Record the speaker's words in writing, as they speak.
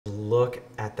look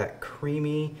at that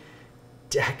creamy,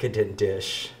 decadent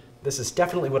dish. This is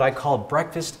definitely what I call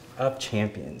breakfast of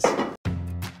champions.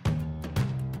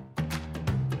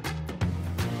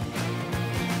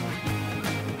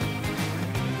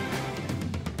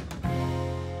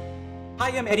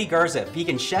 Hi, I'm Eddie Garza,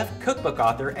 vegan chef, cookbook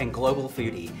author, and global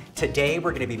foodie. Today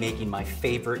we're going to be making my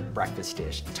favorite breakfast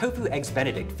dish, Tofu Eggs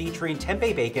Benedict, featuring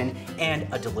tempeh bacon and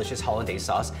a delicious Hollandaise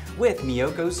sauce with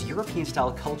Miyoko's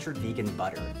European-style cultured vegan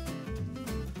butter.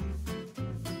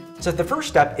 So the first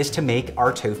step is to make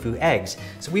our tofu eggs.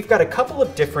 So we've got a couple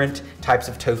of different types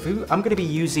of tofu. I'm going to be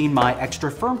using my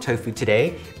extra firm tofu today,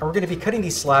 and we're going to be cutting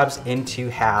these slabs into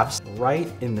halves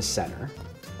right in the center.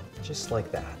 Just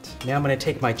like that. Now I'm going to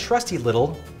take my trusty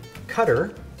little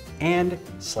cutter and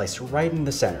slice right in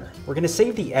the center. We're going to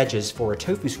save the edges for a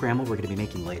tofu scramble we're going to be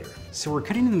making later. So we're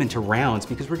cutting them into rounds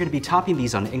because we're going to be topping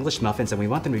these on English muffins and we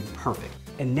want them to be perfect.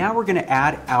 And now we're going to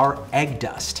add our egg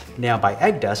dust. Now by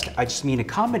egg dust, I just mean a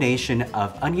combination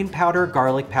of onion powder,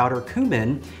 garlic powder,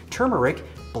 cumin, turmeric,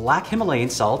 black Himalayan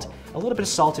salt, a little bit of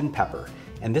salt and pepper.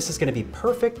 And this is going to be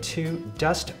perfect to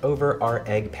dust over our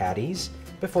egg patties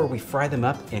before we fry them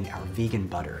up in our vegan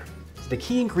butter. So the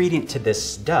key ingredient to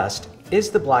this dust is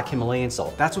the black Himalayan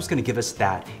salt. That's what's gonna give us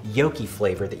that yolky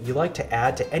flavor that you like to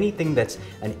add to anything that's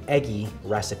an eggy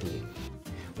recipe.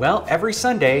 Well, every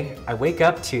Sunday, I wake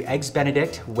up to Eggs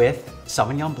Benedict with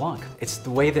Sauvignon Blanc. It's the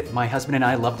way that my husband and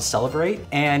I love to celebrate,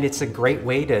 and it's a great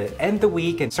way to end the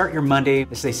week and start your Monday,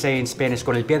 as they say in Spanish,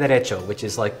 con el pie derecho, which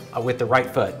is like with the right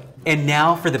foot. And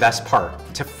now for the best part,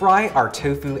 to fry our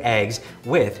tofu eggs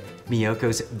with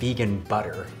Miyoko's vegan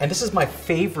butter. And this is my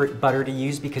favorite butter to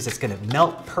use because it's gonna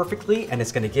melt perfectly and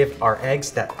it's gonna give our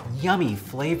eggs that yummy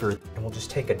flavor. And we'll just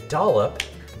take a dollop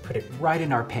and put it right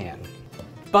in our pan.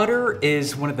 Butter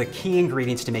is one of the key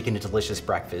ingredients to making a delicious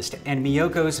breakfast, and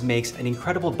Miyoko's makes an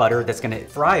incredible butter that's gonna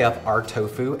fry up our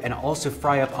tofu and also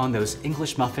fry up on those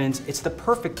English muffins. It's the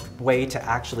perfect way to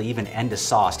actually even end a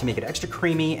sauce, to make it extra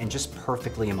creamy and just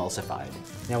perfectly emulsified.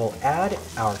 Now we'll add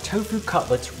our tofu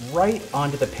cutlets right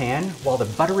onto the pan while the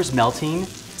butter is melting. It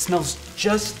smells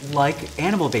just like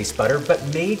animal-based butter, but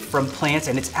made from plants,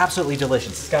 and it's absolutely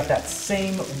delicious. It's got that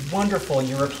same wonderful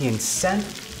European scent.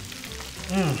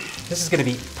 This is gonna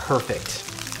be perfect.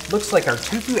 Looks like our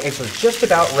tofu eggs are just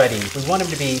about ready. We want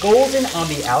them to be golden on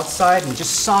the outside and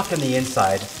just soft on the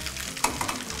inside.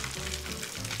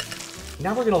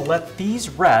 Now we're gonna let these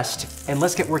rest and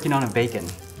let's get working on a bacon.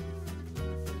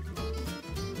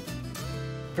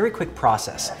 Very quick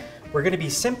process. We're gonna be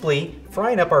simply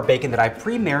frying up our bacon that I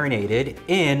pre-marinated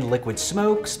in liquid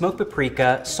smoke, smoked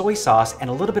paprika, soy sauce, and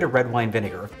a little bit of red wine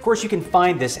vinegar. Of course, you can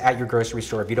find this at your grocery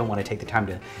store if you don't want to take the time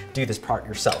to do this part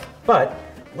yourself. But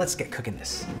let's get cooking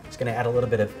this. Just gonna add a little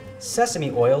bit of sesame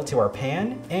oil to our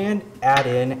pan and add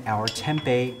in our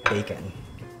tempeh bacon.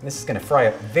 This is gonna fry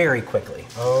up very quickly.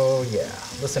 Oh yeah,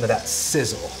 listen to that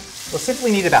sizzle. We'll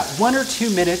simply need about 1 or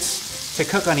 2 minutes to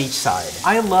cook on each side.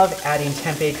 I love adding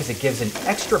tempeh because it gives an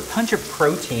extra punch of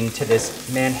protein to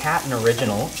this Manhattan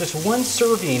original. Just 1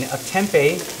 serving of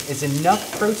tempeh is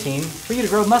enough protein for you to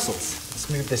grow muscles. Let's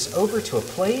move this over to a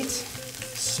plate.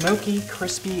 Smoky,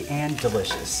 crispy, and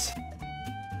delicious.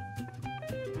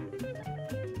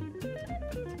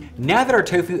 Now that our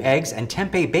tofu eggs and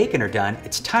tempeh bacon are done,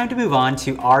 it's time to move on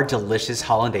to our delicious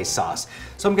Hollandaise sauce.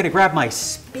 So I'm gonna grab my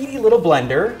speedy little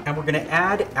blender and we're gonna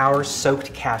add our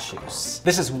soaked cashews.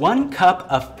 This is 1 cup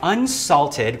of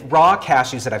unsalted raw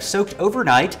cashews that I've soaked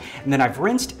overnight, and then I've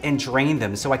rinsed and drained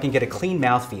them so I can get a clean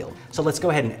mouthfeel. So let's go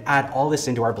ahead and add all this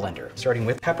into our blender. Starting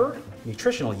with pepper,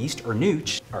 nutritional yeast or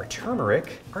nooch, our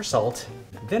turmeric, our salt,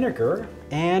 vinegar,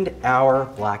 and our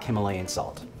black Himalayan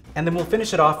salt. And then we'll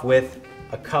finish it off with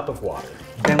a cup of water.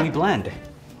 Then we blend.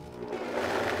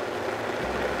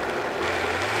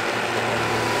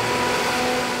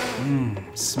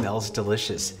 Smells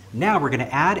delicious. Now we're gonna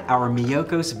add our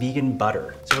Miyoko's vegan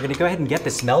butter. So we're gonna go ahead and get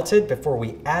this melted before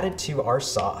we add it to our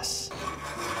sauce.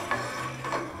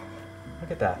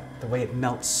 Look at that, the way it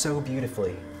melts so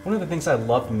beautifully. One of the things I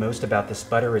love most about this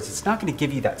butter is it's not gonna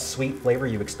give you that sweet flavor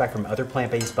you expect from other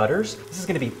plant-based butters. This is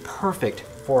gonna be perfect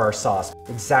for our sauce.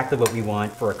 Exactly what we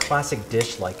want for a classic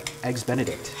dish like Eggs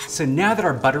Benedict. So now that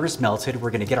our butter is melted,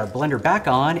 we're gonna get our blender back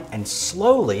on and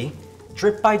slowly,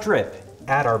 drip by drip,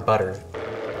 add our butter.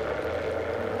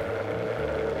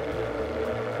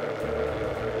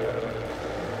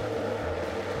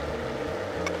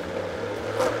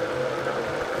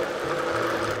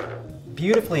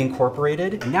 Beautifully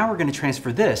incorporated. Now we're gonna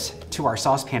transfer this to our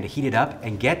saucepan to heat it up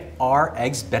and get our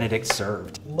Eggs Benedict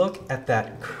served. Look at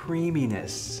that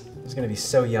creaminess. It's gonna be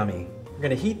so yummy. We're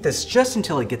gonna heat this just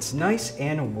until it gets nice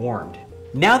and warmed.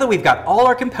 Now that we've got all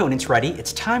our components ready,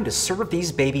 it's time to serve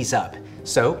these babies up.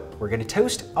 So we're gonna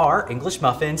toast our English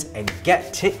muffins and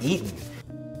get to eating.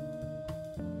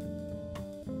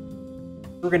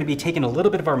 We're gonna be taking a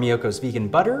little bit of our Miyoko's vegan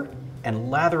butter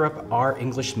and lather up our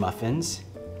English muffins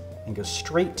and go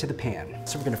straight to the pan.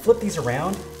 So we're gonna flip these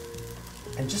around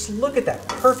and just look at that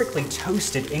perfectly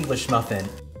toasted English muffin.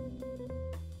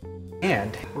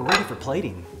 And we're ready for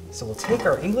plating. So we'll take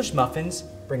our English muffins,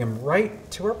 bring them right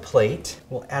to our plate.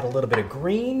 We'll add a little bit of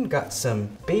green, got some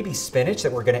baby spinach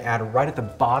that we're gonna add right at the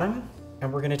bottom.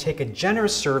 And we're gonna take a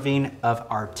generous serving of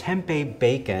our tempeh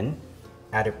bacon,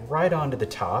 add it right onto the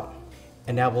top.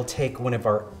 And now we'll take one of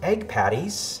our egg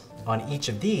patties on each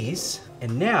of these.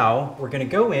 And now we're gonna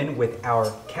go in with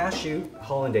our cashew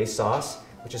Hollandaise sauce,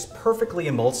 which is perfectly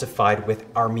emulsified with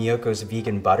our Miyoko's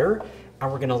vegan butter. And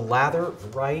we're gonna lather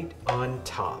right on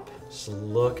top. Just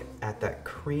look at that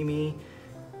creamy,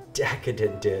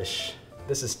 decadent dish.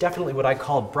 This is definitely what I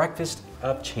call breakfast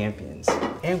of champions.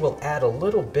 And we'll add a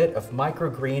little bit of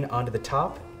microgreen onto the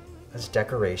top as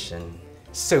decoration.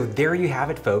 So there you have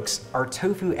it, folks, our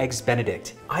Tofu Eggs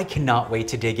Benedict. I cannot wait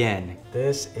to dig in.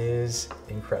 This is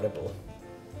incredible.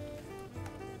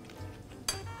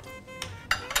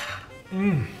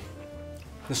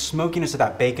 The smokiness of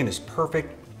that bacon is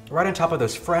perfect, right on top of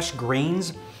those fresh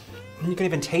greens. And you can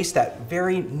even taste that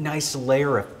very nice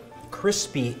layer of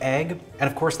crispy egg. And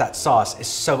of course, that sauce is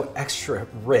so extra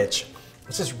rich.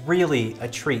 This is really a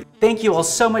treat. Thank you all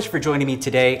so much for joining me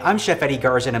today. I'm Chef Eddie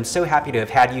Garza, and I'm so happy to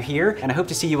have had you here, and I hope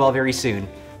to see you all very soon.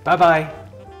 Bye-bye.